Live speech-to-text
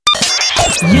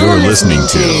You're listening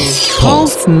to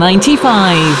Pulse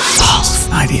 95. Pulse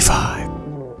 95.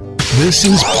 This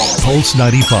is Pulse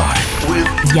 95 with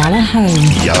Yalla Home.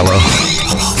 Yalla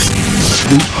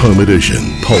Home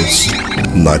Edition. Pulse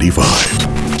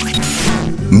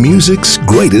 95. Music's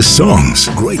greatest songs.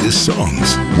 Greatest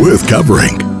songs worth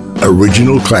covering.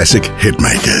 Original classic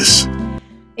hitmakers.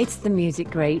 It's the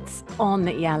music greats on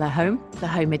Yalla Home, the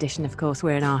home edition, of course.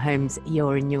 We're in our homes,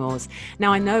 you're in yours.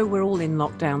 Now, I know we're all in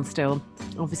lockdown still.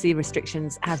 Obviously,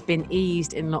 restrictions have been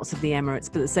eased in lots of the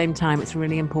Emirates, but at the same time, it's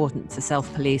really important to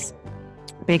self-police.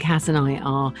 Big Hass and I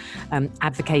are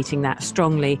advocating that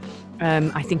strongly.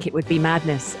 I think it would be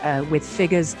madness with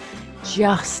figures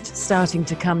just starting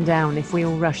to come down if we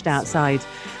all rushed outside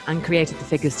and created the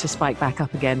figures to spike back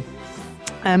up again.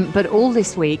 But all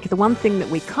this week, the one thing that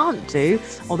we can't do,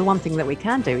 or the one thing that we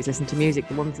can do, is listen to music.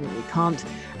 The one thing that we can't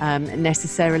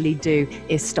necessarily do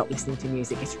is stop listening to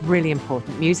music. It's really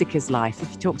important. Music is life.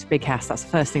 If you talk to Big Hass, that's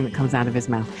the first thing that comes out of his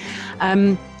mouth.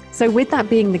 So with that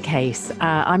being the case,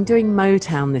 I'm doing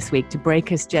Motown this week to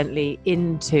break us gently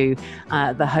into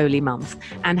the holy month.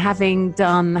 And having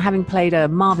played a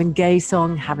Marvin Gaye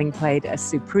song, having played a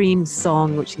Supreme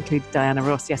song, which included Diana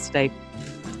Ross yesterday,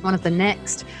 one of the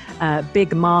next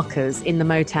big markers in the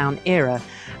Motown era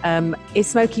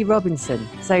is Smokie Robinson.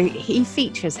 So he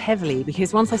features heavily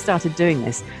because once I started doing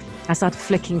this, I started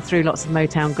flicking through lots of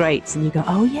Motown greats and you go,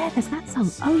 oh yeah, there's that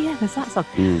song. Oh yeah, there's that song.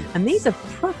 And these are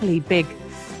probably big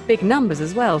numbers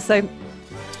as well. So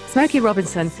Smokie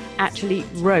Robinson actually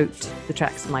wrote the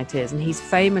Tracks of My Tears, and he's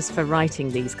famous for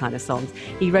writing these kind of songs.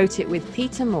 He wrote it with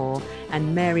Peter Moore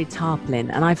and Mary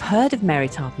Tarplin, and I've heard of Mary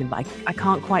Tarplin, but I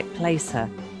can't quite place her.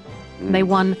 They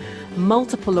won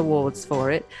multiple awards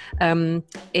for it.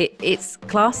 It's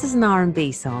classed as an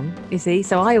R&B song, you see.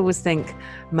 So I always think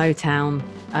Motown,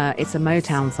 it's a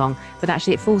Motown song, but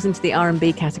actually it falls into the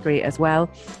R&B category as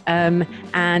well. And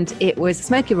it was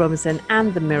Smokie Robinson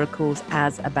and the Miracles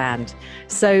as a band.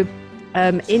 So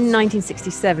in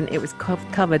 1967, it was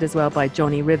covered as well by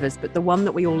Johnny Rivers, but the one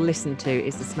that we all listen to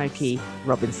is the Smokie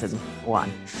Robinson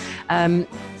one.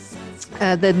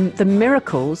 The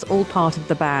Miracles, all part of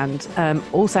the band,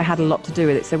 also had a lot to do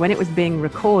with it. So when it was being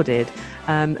recorded,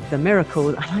 the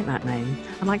Miracles, I like that name.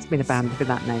 I'd like to be in a band with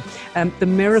that name. The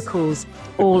Miracles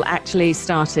all actually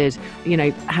started,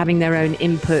 having their own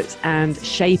input and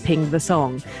shaping the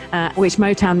song, which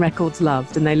Motown Records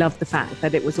loved. And they loved the fact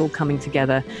that it was all coming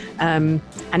together. And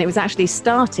it was actually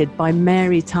started by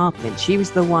Mary Tarplin. She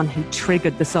was the one who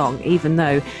triggered the song, even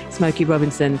though Smokie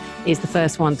Robinson is the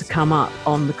first one to come up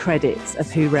on the credits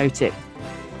of who wrote it.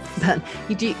 But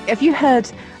have you heard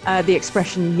the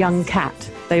expression young cat?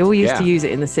 They all used to use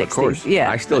it in the 60s. Of course. Yeah.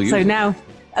 I still use it. So now,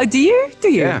 do you?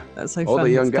 Yeah. That's so all fun.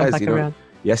 the young It's come guys, back around.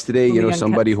 Yesterday,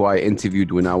 somebody cats. who I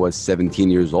interviewed when I was 17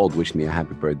 years old wished me a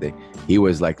happy birthday. He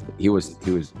was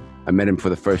I met him for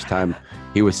the first time.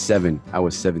 He was 7. I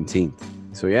was 17.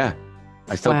 So yeah,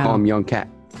 I still call him young cat.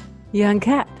 Young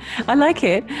cat. I like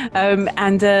it.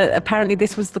 And apparently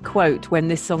this was the quote when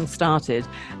this song started.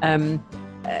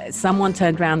 Someone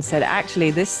turned around and said,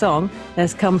 actually, this song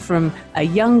has come from a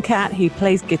young cat who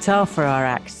plays guitar for our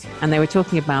act. And they were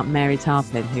talking about Mary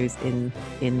Tarplin, who's in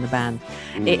the band.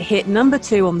 It hit number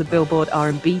 2 on the Billboard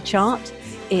R&B chart.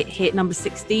 It hit number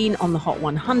 16 on the Hot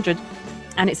 100.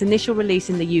 And its initial release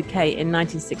in the UK in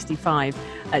 1965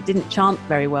 didn't chant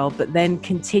very well, but then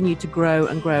continued to grow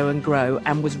and grow and grow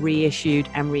and was reissued,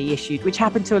 which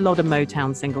happened to a lot of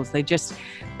Motown singles.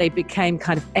 They became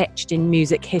kind of etched in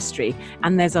music history.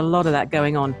 And there's a lot of that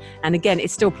going on. And again,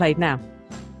 it's still played now.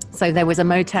 So there was a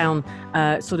Motown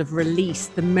sort of release,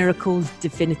 the Miracles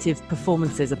Definitive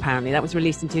Performances, apparently. That was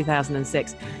released in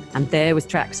 2006. And there was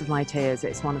Tracks of My Tears.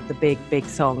 It's one of the big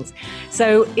songs.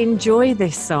 So enjoy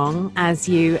this song as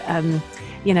you,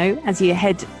 as you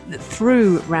head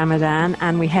through Ramadan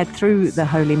and we head through the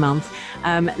holy month.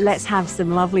 Let's have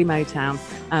some lovely Motown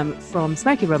from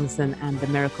Smokie Robinson and the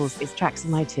Miracles. It's Tracks of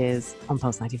My Tears on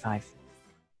Pulse 95.